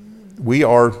we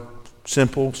are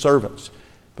simple servants.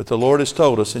 But the Lord has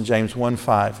told us in James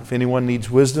 1:5, if anyone needs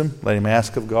wisdom, let him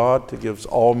ask of God, to give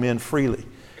all men freely.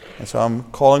 And so I'm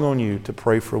calling on you to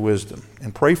pray for wisdom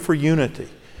and pray for unity.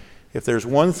 If there's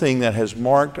one thing that has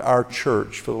marked our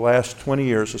church for the last 20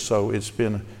 years or so, it's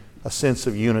been a sense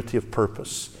of unity of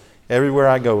purpose. Everywhere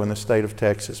I go in the state of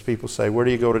Texas, people say, where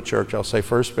do you go to church? I'll say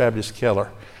First Baptist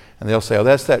Keller. And they'll say, oh,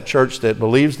 that's that church that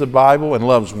believes the Bible and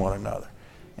loves one another.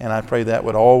 And I pray that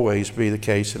would always be the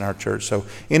case in our church. So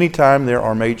anytime there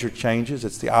are major changes,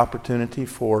 it's the opportunity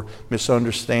for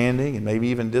misunderstanding and maybe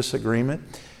even disagreement.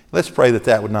 Let's pray that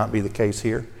that would not be the case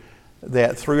here.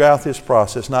 That throughout this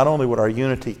process, not only would our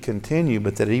unity continue,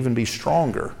 but that it even be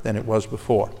stronger than it was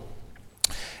before.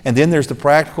 And then there's the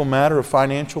practical matter of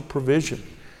financial provision.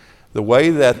 The way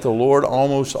that the Lord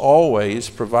almost always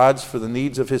provides for the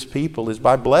needs of His people is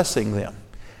by blessing them.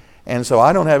 And so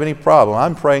I don't have any problem.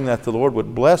 I'm praying that the Lord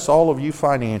would bless all of you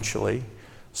financially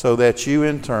so that you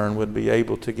in turn would be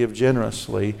able to give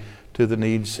generously to the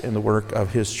needs and the work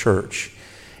of His church.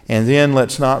 And then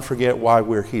let's not forget why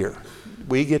we're here.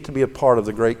 We get to be a part of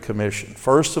the Great Commission.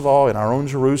 First of all, in our own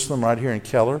Jerusalem right here in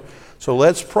Keller. So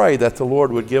let's pray that the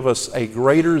Lord would give us a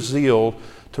greater zeal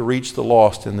to reach the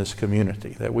lost in this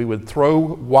community. That we would throw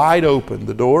wide open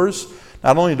the doors,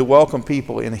 not only to welcome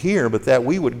people in here, but that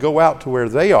we would go out to where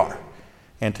they are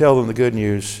and tell them the good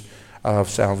news of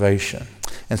salvation.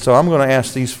 And so I'm going to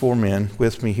ask these 4 men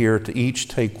with me here to each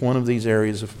take one of these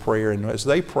areas of prayer. And as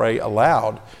they pray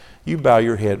aloud, you bow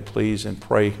your head, please, and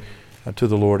pray to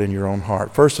the Lord in your own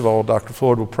heart. First of all, Dr.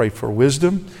 Floyd will pray for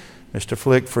wisdom, Mr.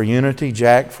 Flick for unity,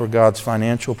 Jack for God's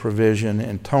financial provision,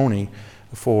 and Tony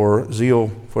for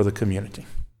zeal for the community.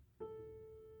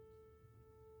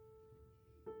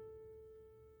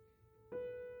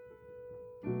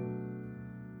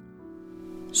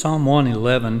 Psalm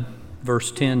 111,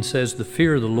 verse 10 says, the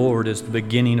fear of the Lord is the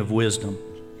beginning of wisdom.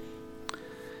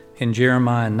 In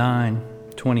Jeremiah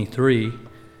 9:23,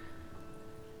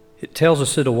 it tells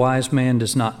us that a wise man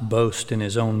does not boast in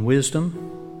his own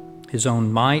wisdom, his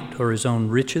own might, or his own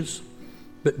riches,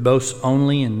 but boasts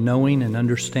only in knowing and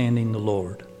understanding the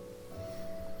Lord.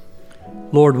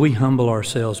 Lord, we humble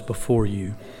ourselves before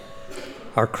you,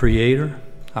 our Creator,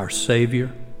 our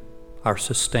Savior, our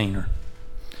Sustainer.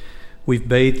 We've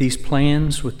bathed these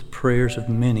plans with the prayers of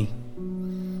many,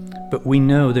 but we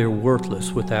know they're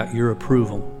worthless without your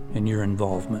approval and your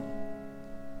involvement.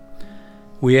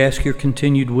 We ask your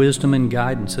continued wisdom and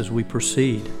guidance as we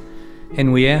proceed,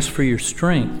 and we ask for your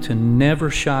strength to never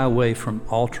shy away from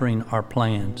altering our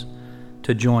plans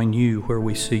to join you where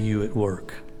we see you at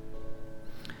work.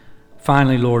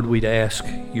 Finally, Lord, we'd ask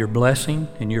your blessing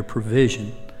and your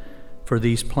provision for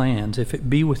these plans, if it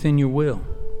be within your will,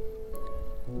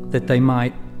 that they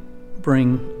might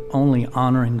bring only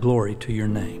honor and glory to your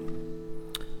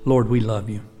name. Lord, we love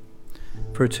you,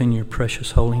 for it's in your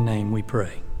precious holy name we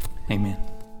pray. Amen.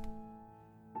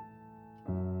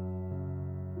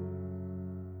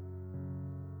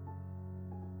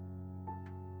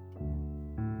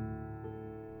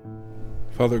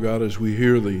 Father God, as we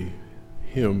hear the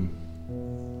hymn,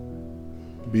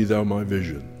 Be Thou My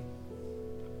Vision.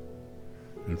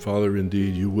 And Father,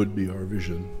 indeed, you would be our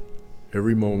vision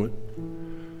every moment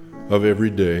of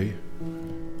every day,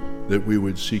 that we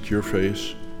would seek your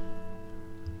face,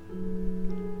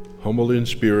 humble in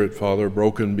spirit, Father,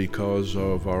 broken because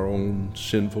of our own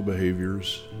sinful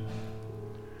behaviors,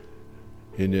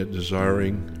 and yet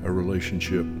desiring a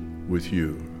relationship with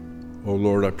you. Oh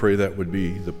Lord, I pray that would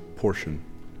be the portion,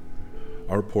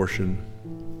 our portion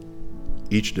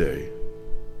each day,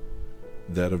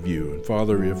 that of you. And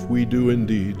Father, if we do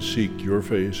indeed seek your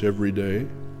face every day,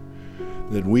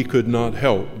 then we could not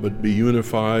help but be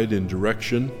unified in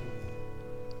direction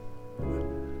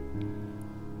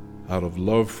out of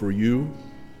love for you,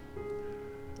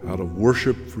 out of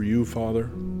worship for you, Father,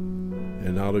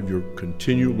 and out of your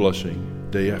continual blessing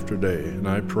day after day. And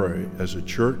I pray as a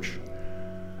church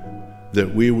that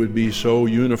we would be so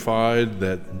unified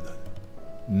that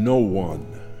no one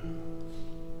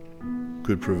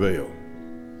could prevail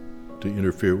to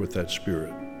interfere with that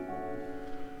spirit.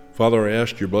 Father, I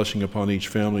ask your blessing upon each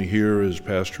family here as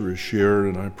Pastor has shared,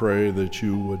 and I pray that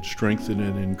you would strengthen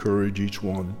and encourage each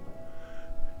one,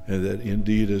 and that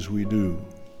indeed as we do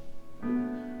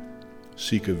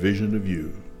seek a vision of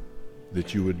you,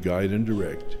 that you would guide and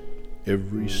direct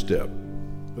every step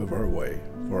of our way.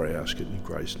 For I ask it in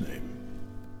Christ's name.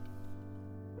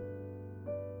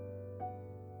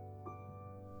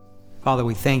 Father,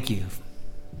 we thank you,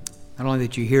 not only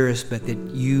that you hear us, but that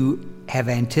you have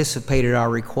anticipated our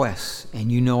requests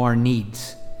and you know our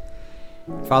needs.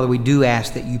 Father, we do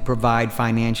ask that you provide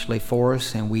financially for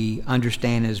us, and we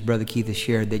understand, as Brother Keith has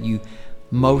shared, that you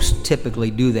most typically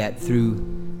do that through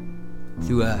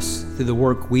us, through the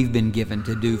work we've been given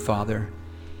to do, Father.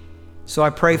 So I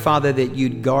pray, Father, that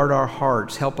you'd guard our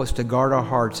hearts, help us to guard our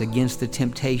hearts against the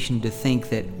temptation to think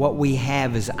that what we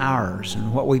have is ours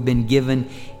and what we've been given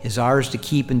is ours to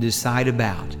keep and decide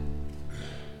about.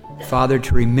 Father,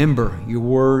 to remember your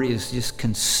word is just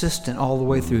consistent all the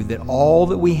way through, that all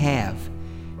that we have,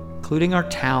 including our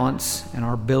talents and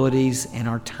our abilities and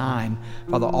our time,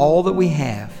 Father, all that we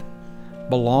have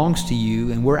belongs to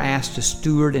you, and we're asked to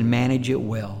steward and manage it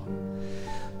well.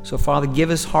 So, Father, give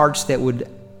us hearts that would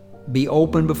be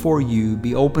open before you,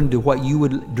 be open to what you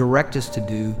would direct us to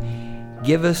do.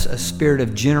 Give us a spirit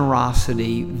of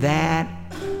generosity, that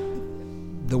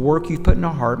the work you've put in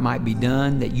our heart might be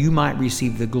done, that you might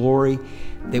receive the glory,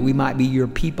 that we might be your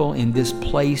people in this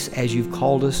place as you've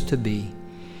called us to be.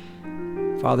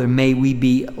 Father, may we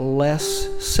be less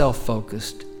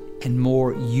self-focused and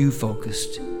more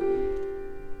you-focused.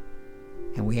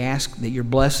 And we ask that your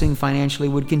blessing financially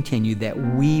would continue, that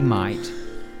we might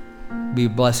be a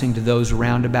blessing to those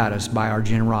around about us by our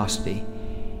generosity.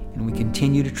 And we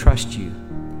continue to trust you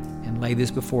and lay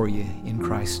this before you in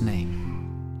Christ's name.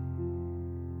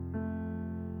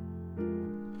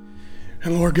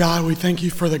 And Lord God, we thank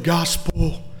you for the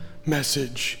gospel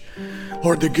message.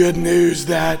 Lord, the good news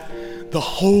that the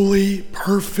holy,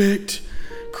 perfect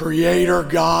creator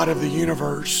God of the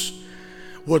universe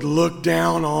would look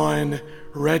down on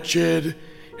wretched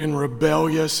and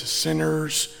rebellious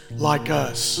sinners like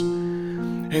us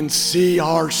and see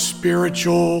our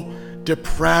spiritual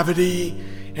depravity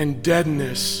and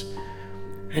deadness.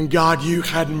 And God, you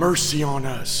had mercy on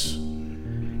us,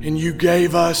 and you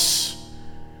gave us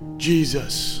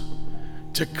Jesus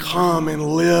to come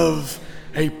and live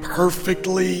a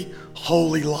perfectly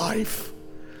holy life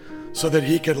so that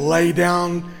he could lay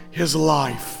down his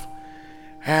life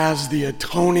as the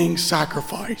atoning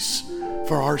sacrifice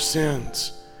for our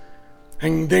sins.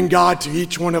 And then, God, to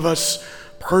each one of us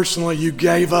personally, you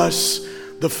gave us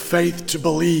the faith to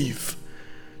believe,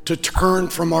 to turn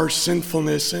from our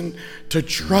sinfulness and to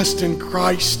trust in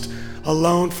Christ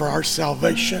alone for our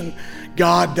salvation.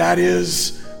 God, that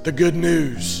is the good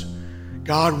news.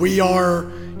 God, we are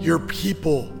your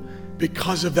people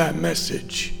because of that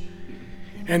message.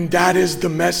 And that is the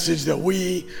message that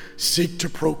we seek to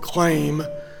proclaim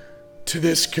to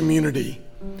this community.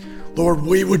 Lord,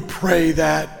 we would pray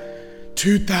that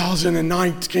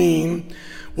 2019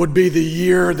 would be the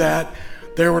year that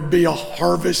there would be a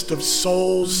harvest of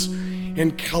souls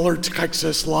in Keller,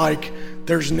 Texas like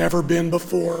there's never been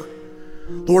before.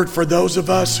 Lord, for those of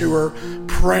us who are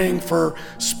praying for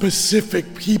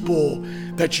specific people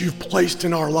that you've placed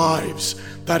in our lives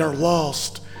that are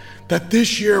lost, that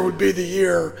this year would be the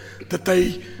year that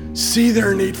they see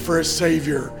their need for a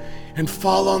Savior and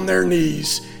fall on their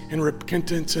knees in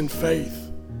repentance and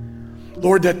faith.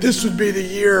 Lord, that this would be the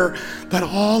year that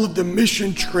all of the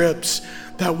mission trips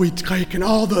that we take and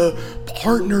all the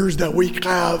partners that we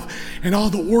have and all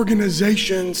the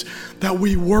organizations that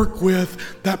we work with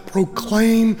that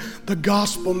proclaim the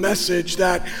gospel message,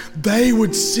 that they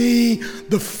would see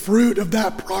the fruit of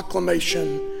that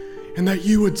proclamation and that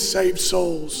you would save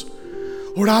souls.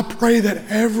 Lord, I pray that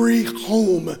every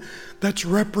home that's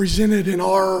represented in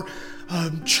our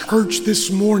church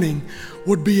this morning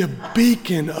would be a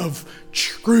beacon of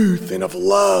truth and of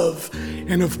love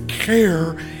and of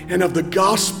care and of the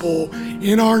gospel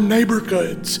in our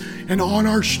neighborhoods and on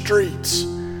our streets.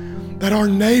 That our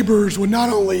neighbors would not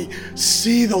only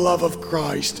see the love of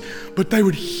Christ, but they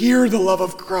would hear the love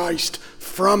of Christ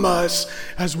from us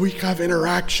as we have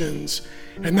interactions,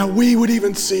 and that we would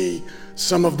even see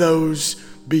some of those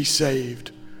be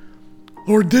saved.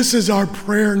 Lord, this is our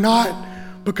prayer, not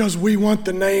because we want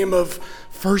the name of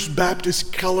First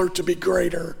Baptist Keller to be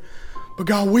greater, but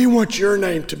God, we want your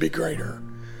name to be greater.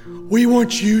 We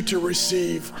want you to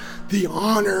receive the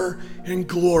honor and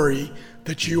glory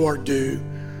that you are due.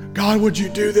 God, would you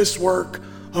do this work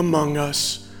among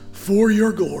us for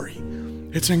your glory?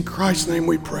 It's in Christ's name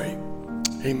we pray.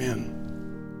 Amen.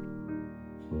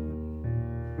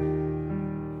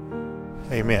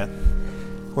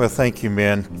 Amen. Well, thank you,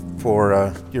 men,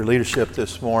 for your leadership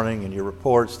this morning and your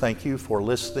reports. Thank you for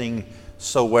listening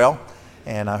so well.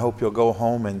 And I hope you'll go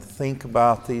home and think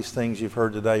about these things you've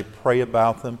heard today. Pray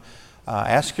about them.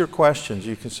 Ask your questions.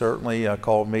 You can certainly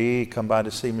call me, come by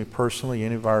to see me personally,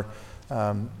 any of our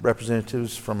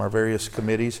representatives from our various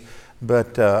committees.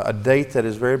 But a date that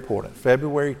is very important,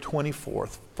 February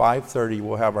 24th, 5:30,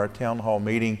 we'll have our town hall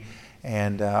meeting.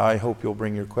 And I hope you'll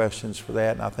bring your questions for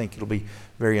that. And I think it'll be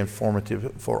very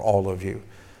informative for all of you.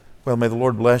 Well, may the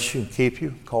Lord bless you and keep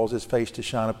you, cause his face to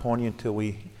shine upon you until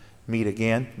we meet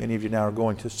again. Many of you now are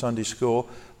going to Sunday school.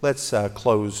 Let's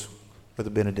close with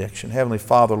a benediction. Heavenly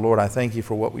Father, Lord, I thank you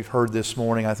for what we've heard this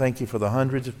morning. I thank you for the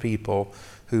hundreds of people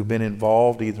who've been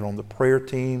involved either on the prayer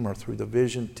team or through the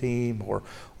vision team or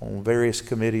on various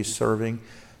committees serving.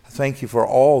 I thank you for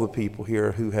all the people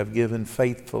here who have given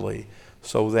faithfully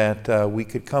so that we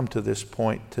could come to this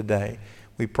point today.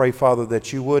 We pray, Father,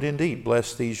 that you would indeed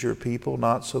bless these your people,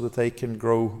 not so that they can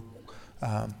grow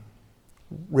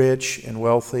rich and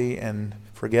wealthy and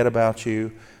forget about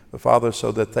you, but Father,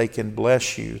 so that they can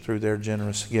bless you through their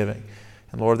generous giving.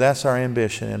 And Lord, that's our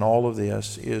ambition in all of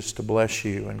this, is to bless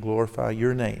you and glorify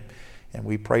your name. And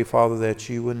we pray, Father, that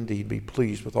you would indeed be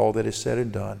pleased with all that is said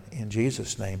and done. In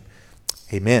Jesus' name,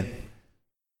 amen.